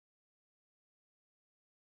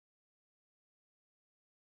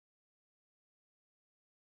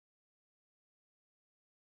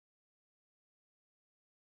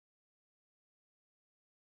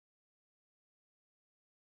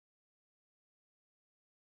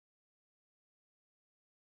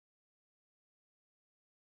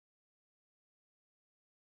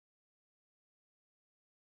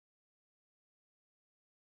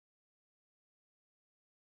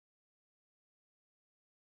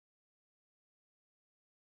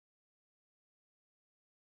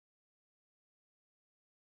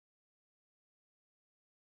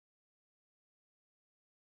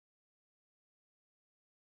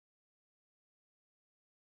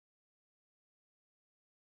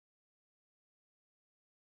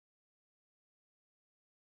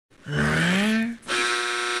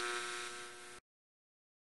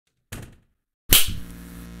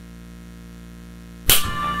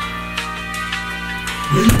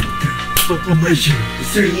Buckle my shoes,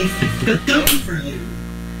 sir, you've got done for you.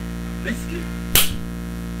 Let's go.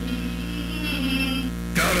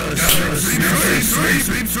 Gotta sweep.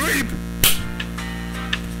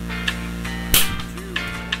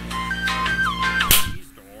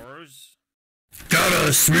 These doors.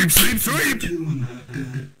 Gotta sweep.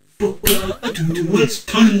 What's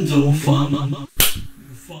tons of fun.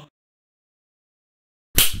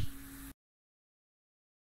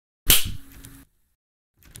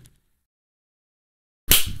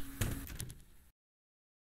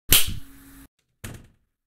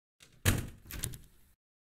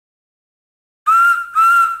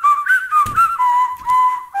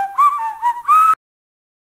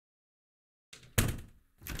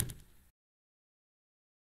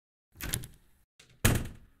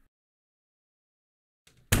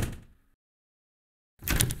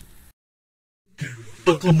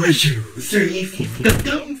 Buckle my shoes, sir, you've got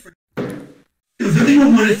done for you. Does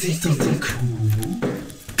anyone want to see something cool?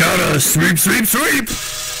 Gotta sweep.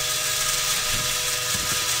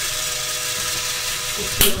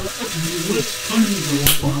 What's tons of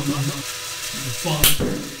fun.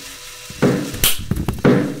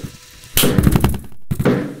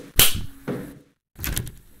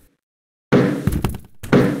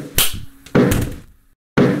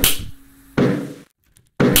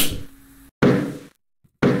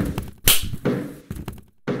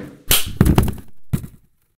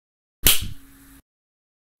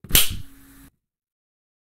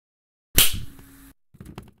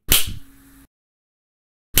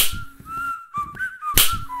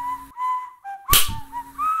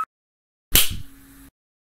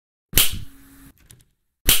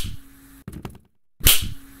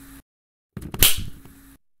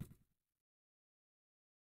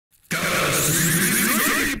 Gotta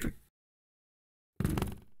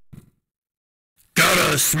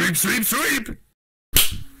sweep.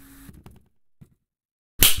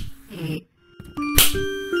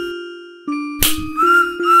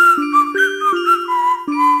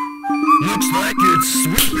 Looks like it's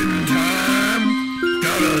sweeping time.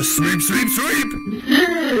 Gotta sweep.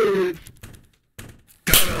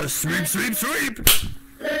 Gotta sweep.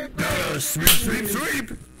 Gotta sweep.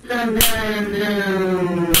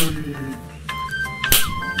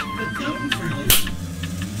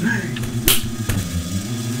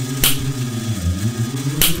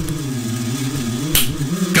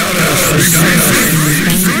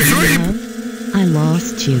 I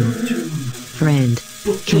lost you. Friend,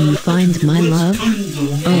 can you find my love? Oh,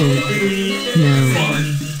 no.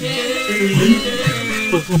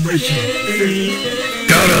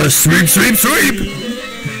 Gotta sweep.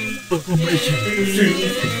 Buckle my shoes, sir,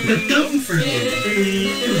 you've got done for you.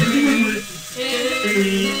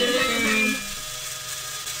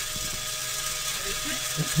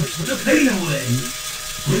 Push the pain away.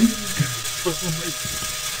 Buckle my shoes.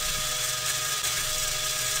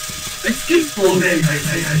 Let's get full man,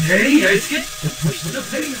 hey, let's get the push the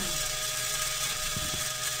pain.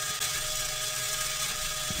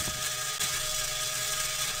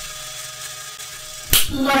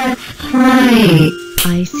 Let's play.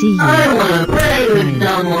 I see you. I wanna play with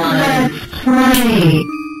someone. Let's play.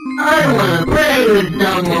 I wanna play with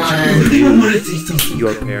someone.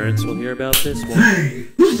 Your parents will hear about this one. Hey,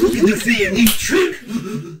 who's looking to see a new trick?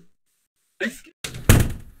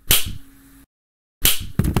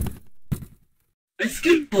 Let's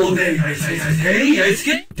get full man, hey, let's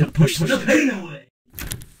get to push the pain away.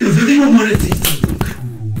 Does anyone want to see something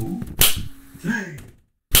cool? Hey.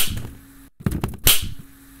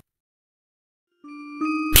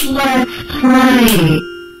 Let's play.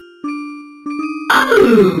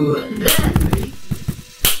 Oh,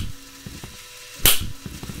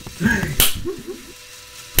 Hey.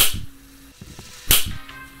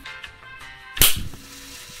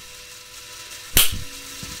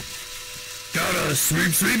 Gotta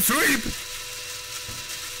sweep.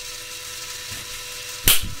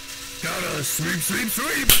 Gotta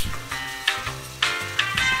sweep.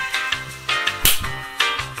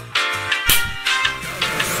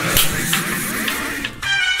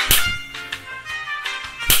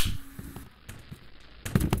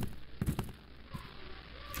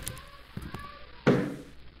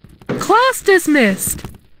 Class dismissed.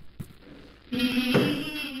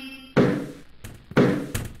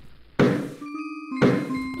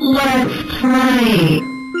 let's play.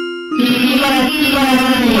 Let's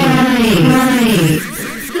play.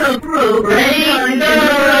 The program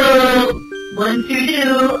go. 1, 2,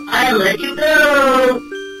 2, I let you go.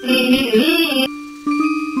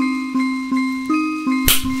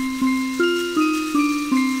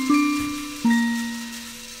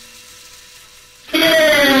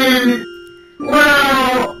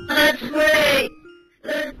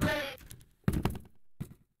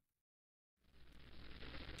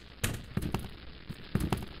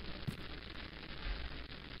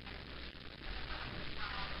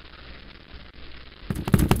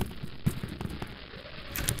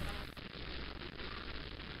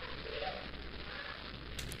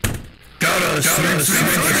 Gotta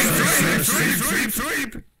sweep, sweep, sweep, sweep,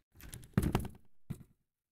 sweep.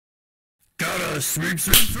 Gotta sweep,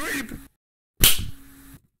 sweep, sweep.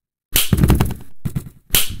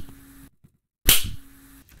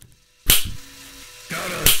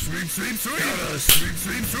 Gotta sweep, sweep, sweep. Gotta sweep,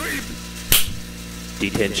 sweep, sweep.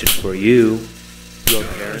 Detention for you. Your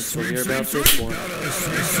parents will hear about this one. Gotta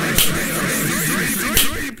sweep, sweep, sweep, sweep, sweep,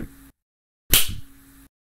 sweep.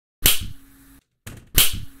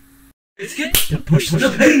 Let's get to push the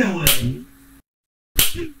pain away.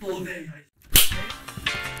 Simple day.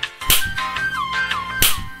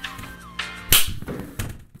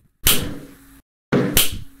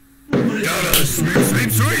 Gotta sweep,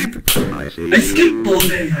 sweep, sweep. I skip all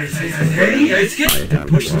day. I skip to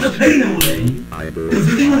push the pain away. Does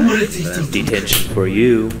anyone want to see something? Detention for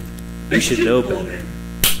you. You should know better.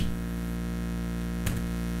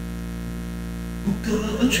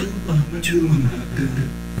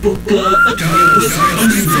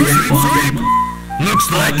 Looks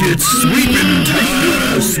like it's sweeping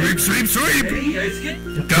time. Sweep, sweep, sweep.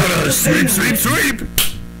 Gotta sweep, sweep, sweep.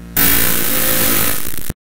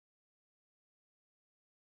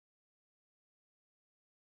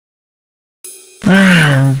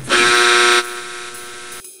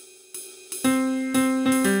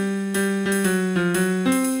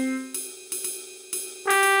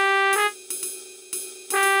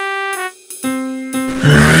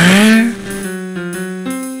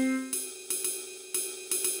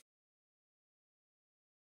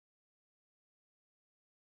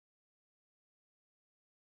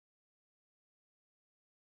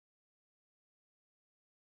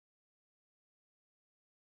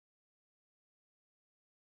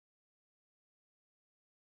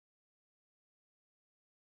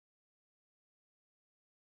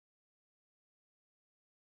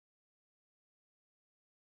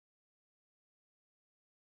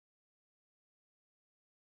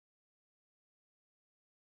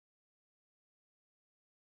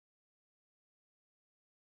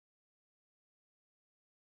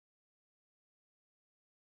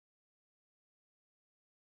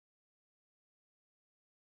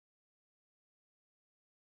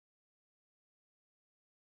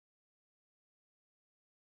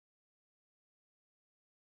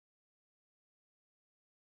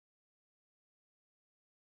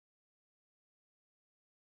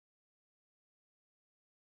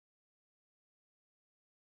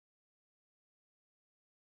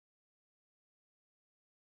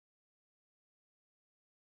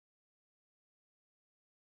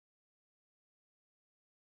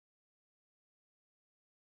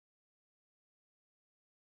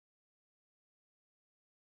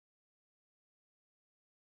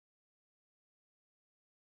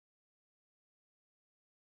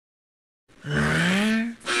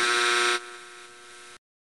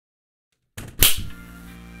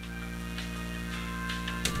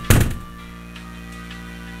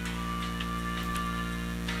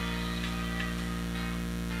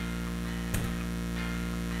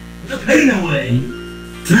 The pain away.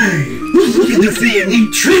 Dang, look at the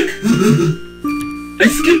neat trick. I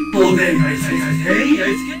skip all day. I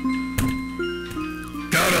skip.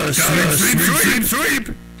 Gotta sweep, sweep, sweep, sweep.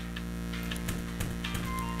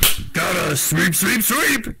 Gotta sweep, sweep,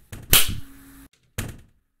 sweep.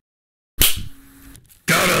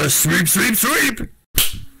 Gotta sweep, sweep, sweep.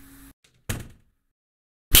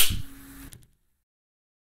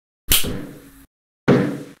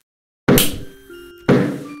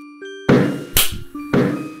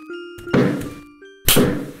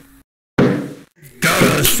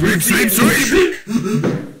 Gotta sweep, sweep, sweep.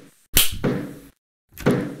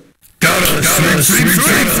 Gotta sweep,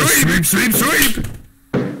 sweep, sweep, sweep.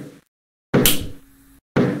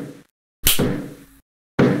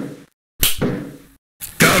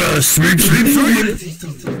 Gotta sweep, sweep, sweep.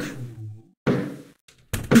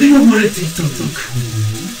 Anyone want to see something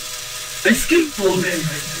cool? I skip all day.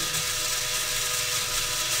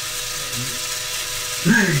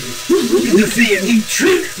 Hey, look at the neat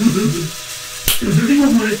trick. Does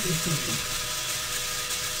anyone want to see something?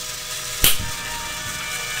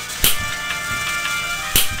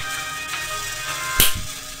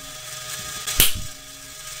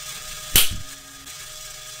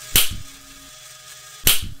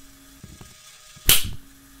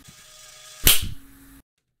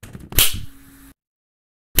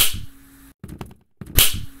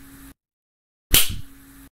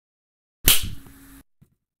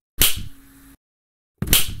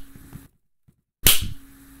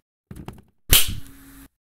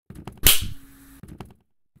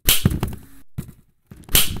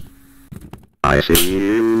 I see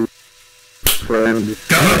you, friend.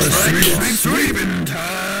 Gotta sweep, sweep in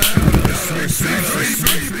time. Gotta sweep,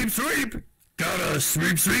 sweep, sweep, sweep. Gotta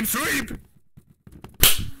sweep, sweep, sweep.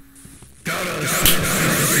 Gotta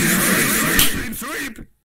sweep, sweep, sweep, sweep.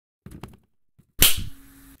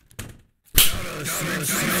 Gotta sweep,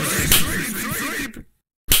 sweep, sweep, sweep.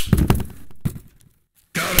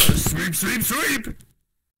 Gotta sweep, sweep, sweep.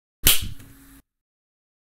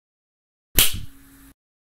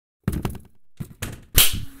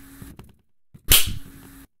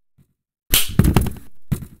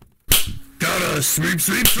 Gotta sweep,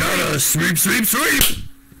 sweep, gotta sweep, sweep, sweep.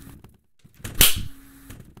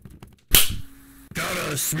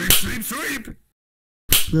 Gotta sweep, sweep, sweep.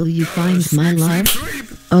 Will you find my love?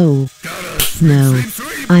 Oh, no.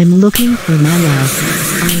 I'm looking for my love.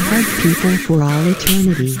 I hug people for all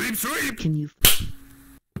eternity. Can you...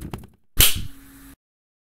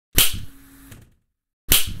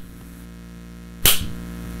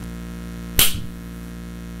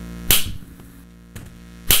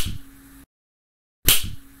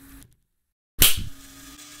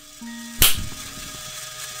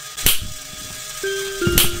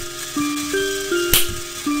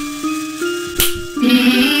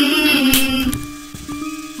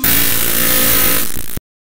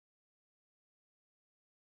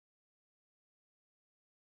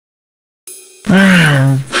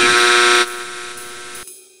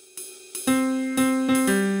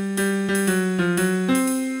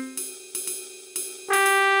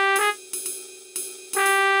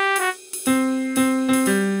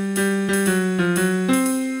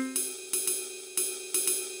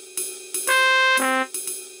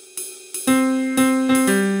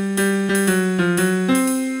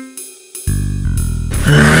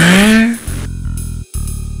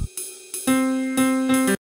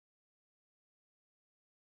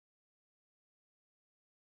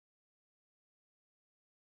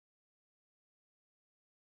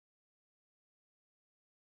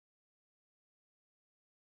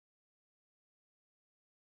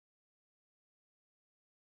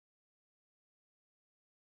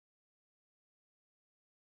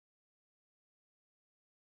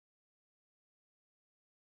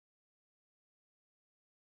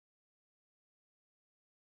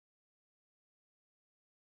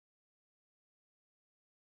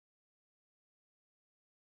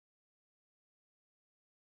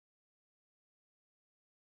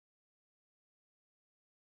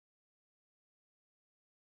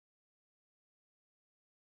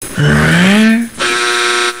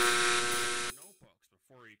 Notebooks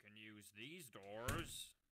before you can use these doors.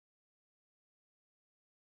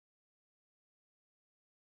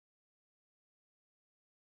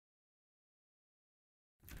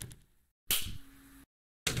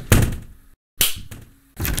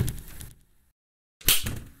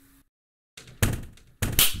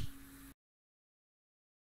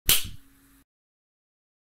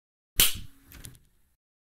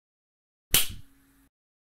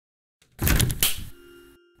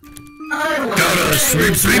 Gotta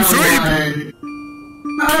sweep, sweep, sweep.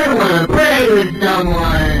 I wanna play with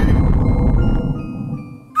someone.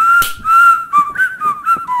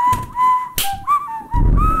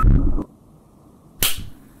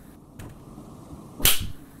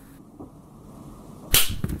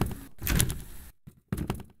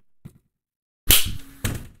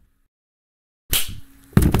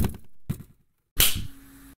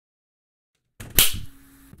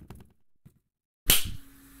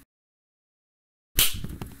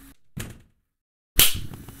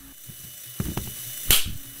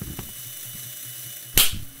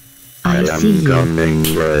 I see you. Coming,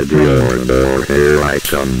 ready or door, here I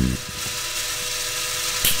come.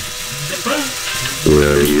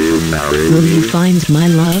 Will you marry Will you me? find my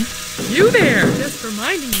love? You there! Just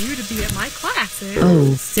reminding you to be at my class in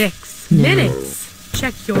Oh, 6 no. minutes.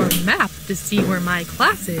 Check your map to see where my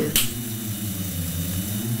class is.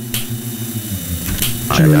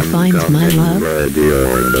 Can you find my love? Ready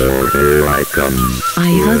or door, here I come.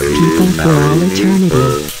 I hug people for all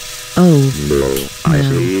eternity. Oh, No, I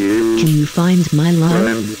see you. can you find my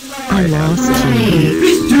love? I lost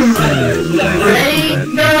you. Ready,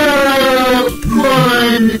 go!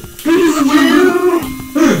 1, 2,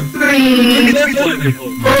 3,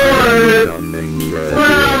 4. Coming, ready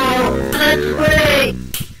Well, or let's here I play.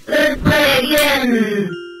 Let's play again.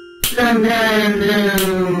 Sometime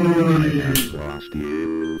soon. lost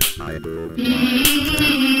you. I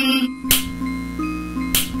believe.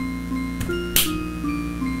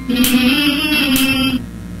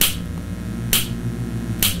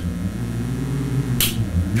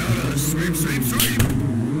 Gotta sweep, sweep, sweep.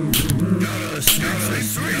 Gotta sweep, sweep,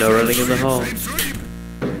 sweep. No running in the hall.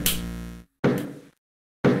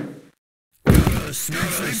 Gotta sweep,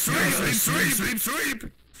 sweep, sweep, sweep, sweep,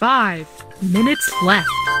 sweep. 5 minutes left.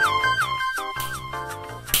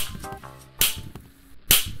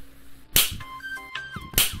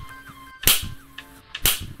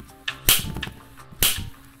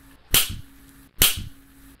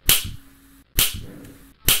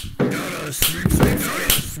 Gotta sweep, sweep,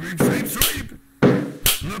 sweep, sweep, sweep, sweep.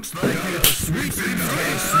 Looks like it's sweep, sweep,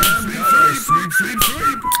 sweep, sweep, sweep, sweep,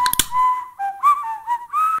 sweep.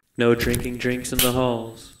 No drinking drinks in the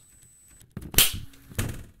halls.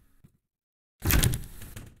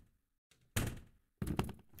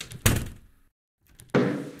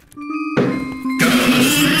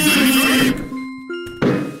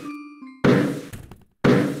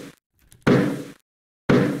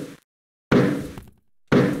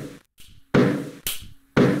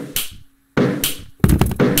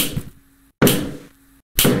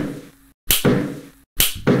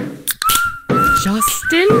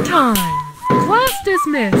 Just in time. Class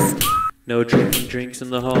dismissed. No drinking drinks in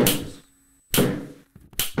the halls.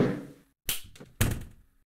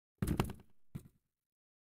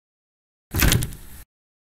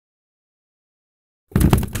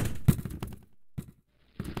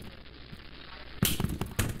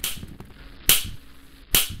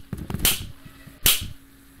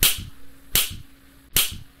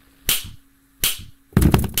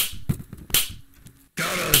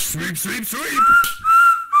 Gotta sweep, sweep, sweep.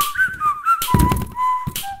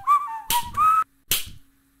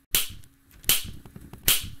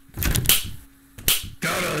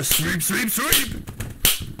 Gotta sweep, sweep, sweep.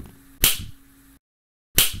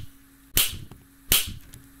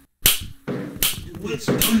 What's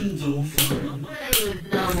tons of fun? Play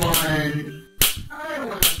with someone. I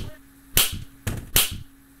wanna play.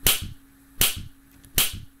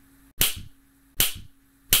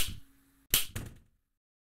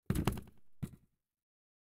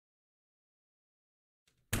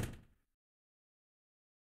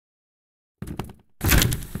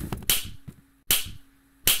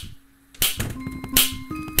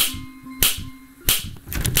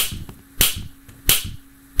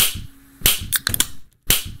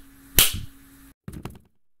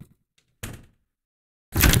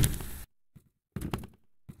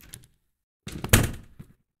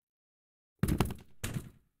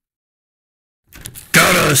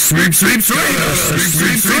 Gotta sweep, sweep, sweep. Gotta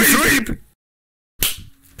sweep, sweep, sweep.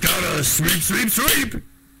 Gotta sweep, sweep, sweep.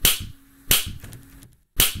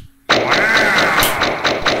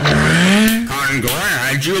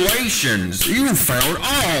 Congratulations! You found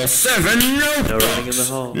all 7 notebooks! No running in the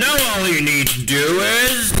hall. Now all you need to do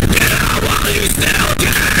is... Gotta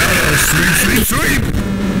sweep, sweep, sweep!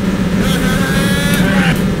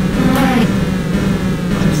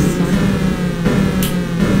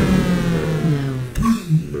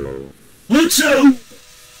 No. What's up?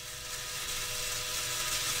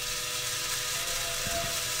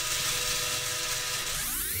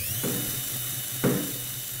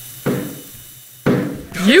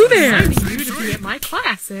 You there! I need you to be at my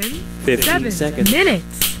class in 15 7 seconds.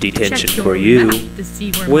 minutes. Detention Check for your you. map to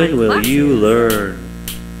see where When my will class you is. learn?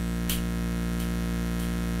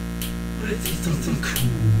 What is this something cool?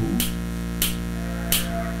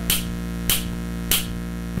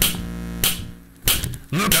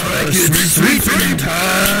 Looks like it's sweeping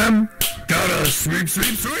time! Gotta sweep,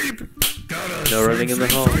 sweep, sweep! Gotta No running in the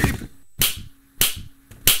hall. sweep.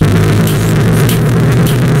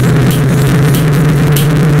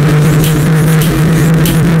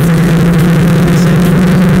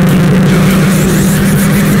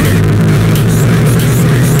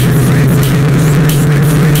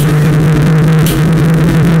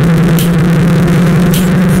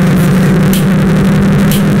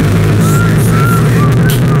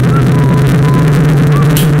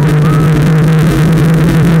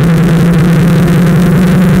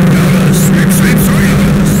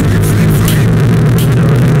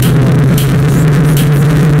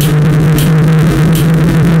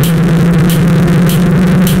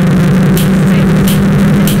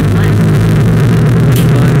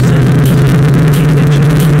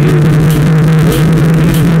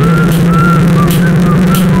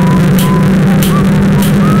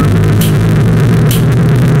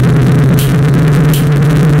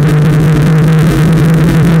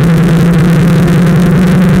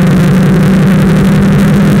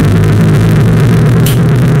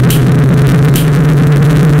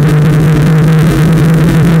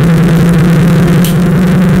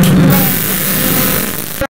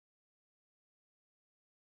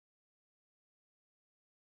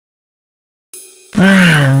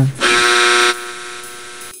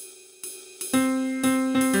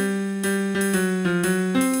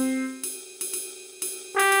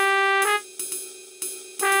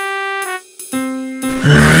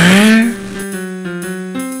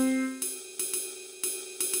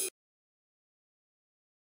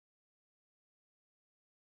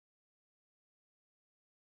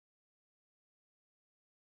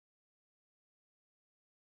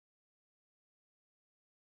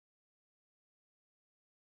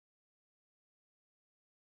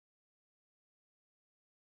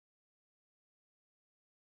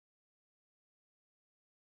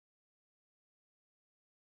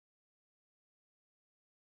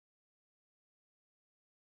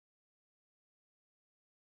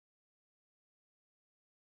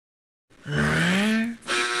 Someone.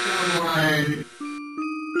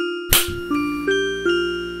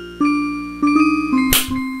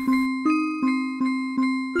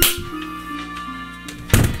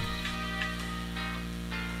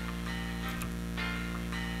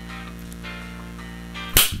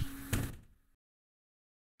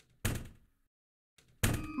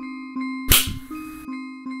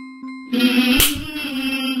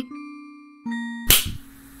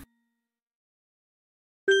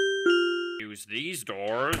 Use these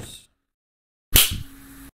doors.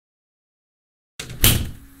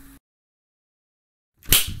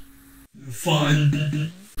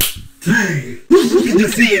 Fun. Hey, who's looking to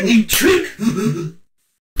see a neat trick?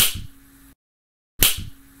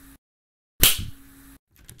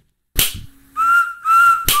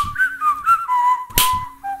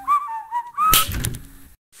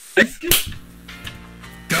 I skipped.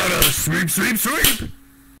 Gotta sweep, sweep, sweep.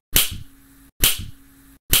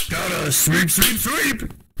 Gotta sweep, sweep,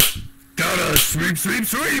 sweep. Gotta sweep, sweep,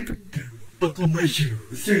 sweep. Buckle my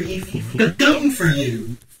shoes. Got down for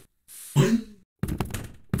you. One.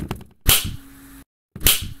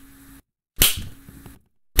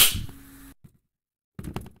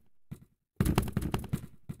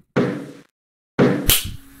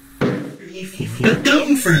 Got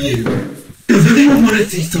down for you. Does anyone want to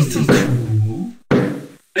see something cool?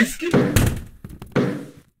 I skipped.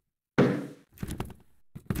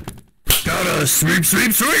 Gotta sweep,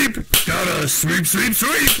 sweep, sweep. Gotta sweep, sweep,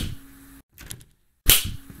 sweep.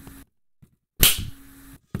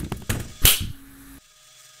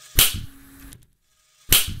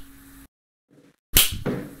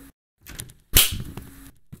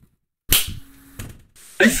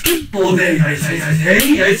 I skip all day,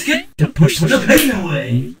 I skip to push the pain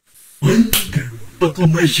away. One, go, buckle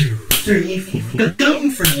my shoes. Three, got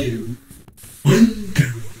down for you. One, go,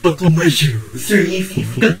 buckle my shoes. Three,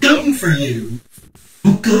 got down for you.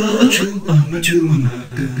 Booka a choo, I'm a choo,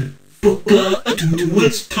 Booka a choo,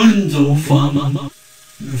 it's tons of fun.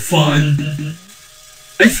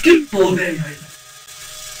 I skip all day,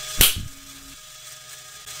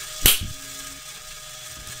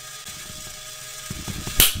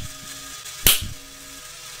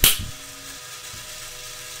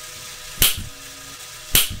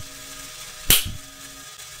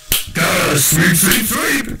 Gotta sweep, sweep,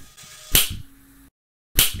 sweep.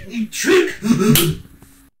 neat trick.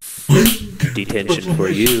 Detention for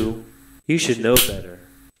you. You should know better.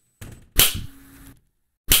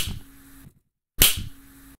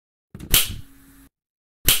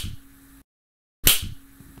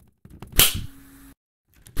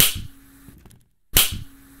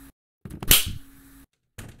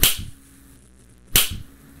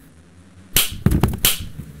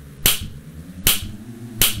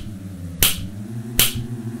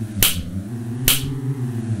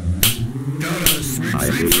 I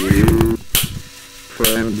hear you,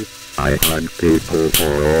 friend. I hug people for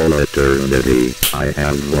all eternity. I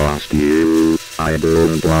have lost you. I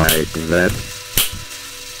don't like that.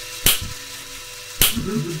 Can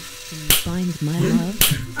you find my love?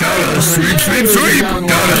 Gotta sweep, sweep, sweep.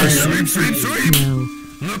 Gotta sweep, sweep, sweep. No.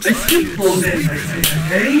 Looks I skip all day,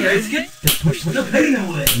 I skip to push the pain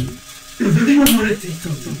away. Does anyone want to see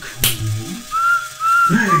something cool?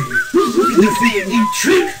 Hey, who's looking to see a neat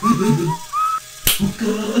trick?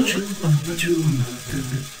 Booka a choo, I'm a choo,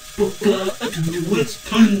 Booka a choo, it's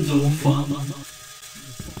tons of fun.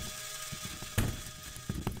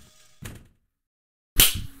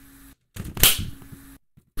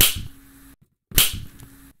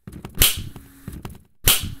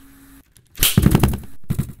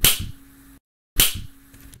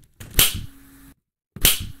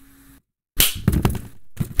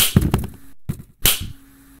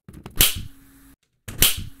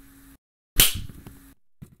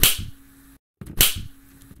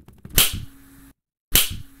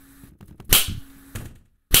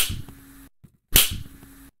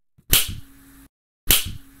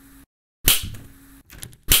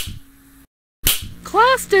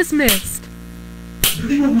 Class dismissed. Does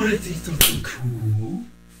anyone want to see something cool?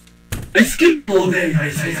 I skip all day,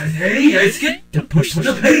 I skip to push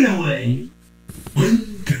the pain away.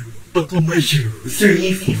 One, go, buckle my shoes.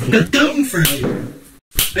 Three, got down for you.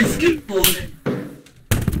 I skip all day.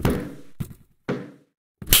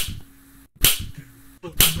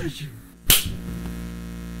 Buckle my shoes.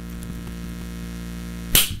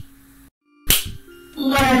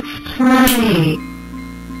 Let's play.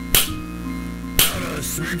 Gotta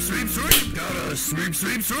sweep, sweep, sweep. Gotta sweep,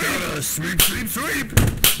 sweep, sweep. Gotta sweep, sweep, sweep.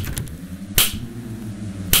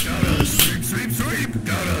 Gotta sweep, sweep, sweep.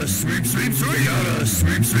 Gotta sweep, sweep, sweep. Gotta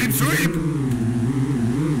sweep, sweep, sweep.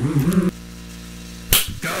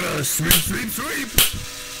 Gotta I see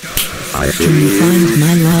Can you find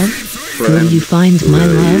my love? Will you find my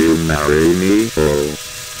Will love? you marry me? Oh.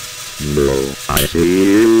 No, I see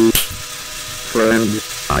you. Friend,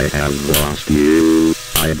 I have lost you.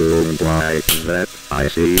 I don't like that. I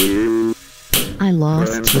see you. I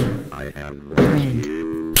lost you. I have lost Friend.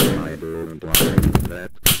 you. I don't like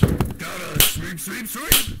that. Gotta sweep, sweep,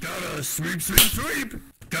 sweep. Gotta sweep, sweep, sweep.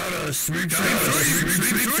 Gotta sweep, sweep, sweep,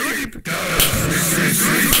 sweep, sweep. Gotta sweep,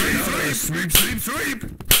 sweep, sweep, gotta sweep, sweep, sweep.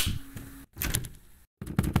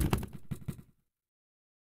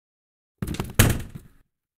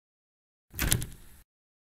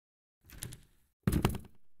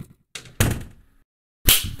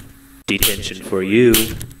 Detention for you.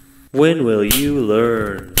 When will you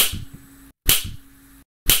learn?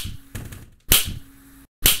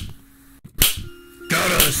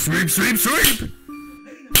 Gotta sweep, sweep, sweep.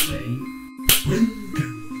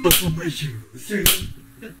 Buckle my shoes.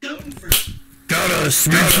 Down for Gotta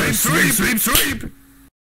sweep, sweep, sweep, sweep, sweep.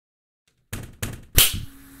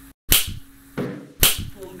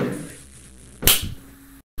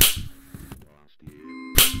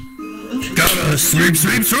 Gotta sweep,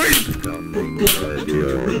 sweep, sweep.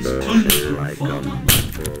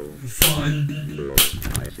 fun.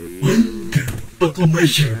 Buckle my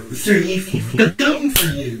shoes. Got down for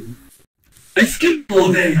you. I skip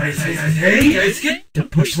Baldi, I say, I skip to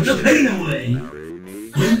push the pain away.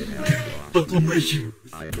 Buckle my shoes.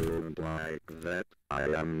 I don't like that. I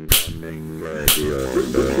am coming with your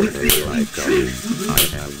birthday like I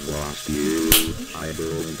have lost you. I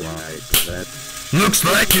don't like that. Looks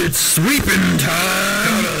like it's sweeping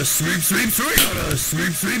time. Gotta sweep, sweep, sweep. Gotta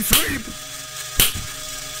sweep, sweep, sweep.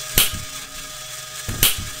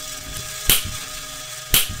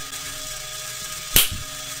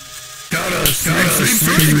 Gotta sweep,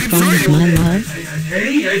 sweep, Can you sweep, find sweep. my love?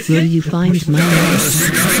 Will you find my love?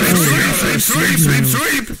 Oh,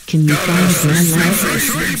 no. Can you find my love?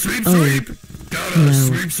 Oh, no.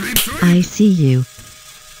 I see you.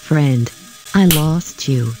 Friend, I lost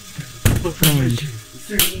you. Friend.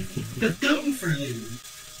 Got down for you.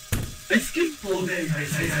 I skip Baldi,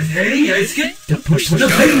 I skip to push the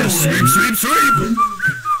pain away. Sweep, sweep, sweep.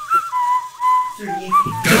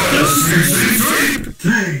 Gotta sweep, sweep, sweep.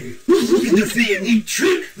 Hey, who's looking to see a neat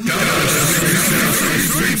trick? Gotta sweep,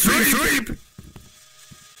 sweep, sweep, sweep, sweep.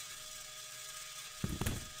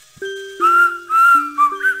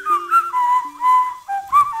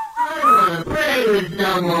 I wanna play with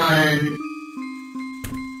someone.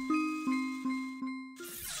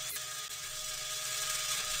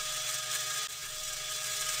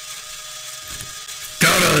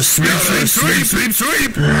 Gotta sweep, sweep, sweep, sweep,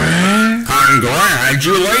 sweep.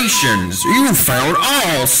 Congratulations! You found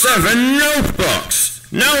all 7 notebooks!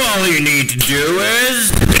 Now all you need to do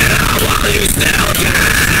is... while you still can!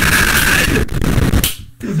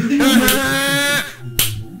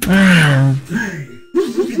 Hey,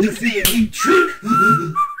 who's looking to see a neat trick?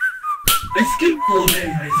 I skip Baldi,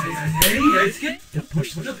 I skip to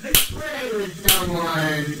push the pain. Play with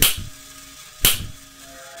someone.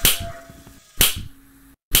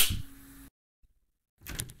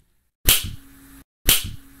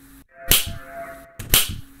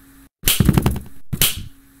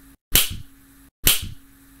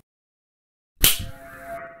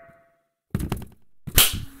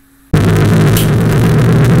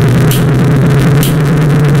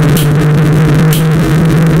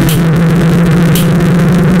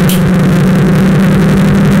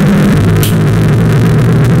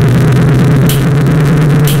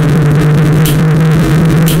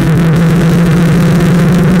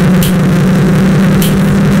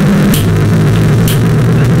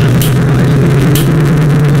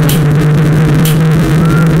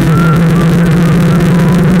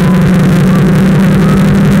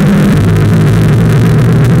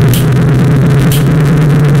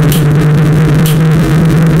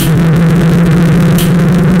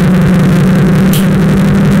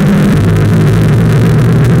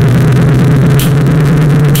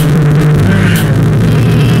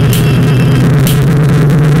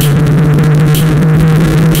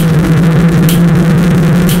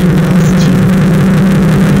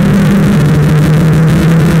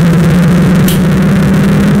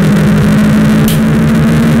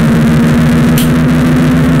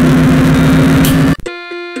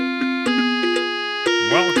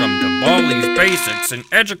 Welcome to Baldi's Basics in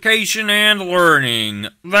Education and Learning.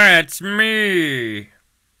 That's me.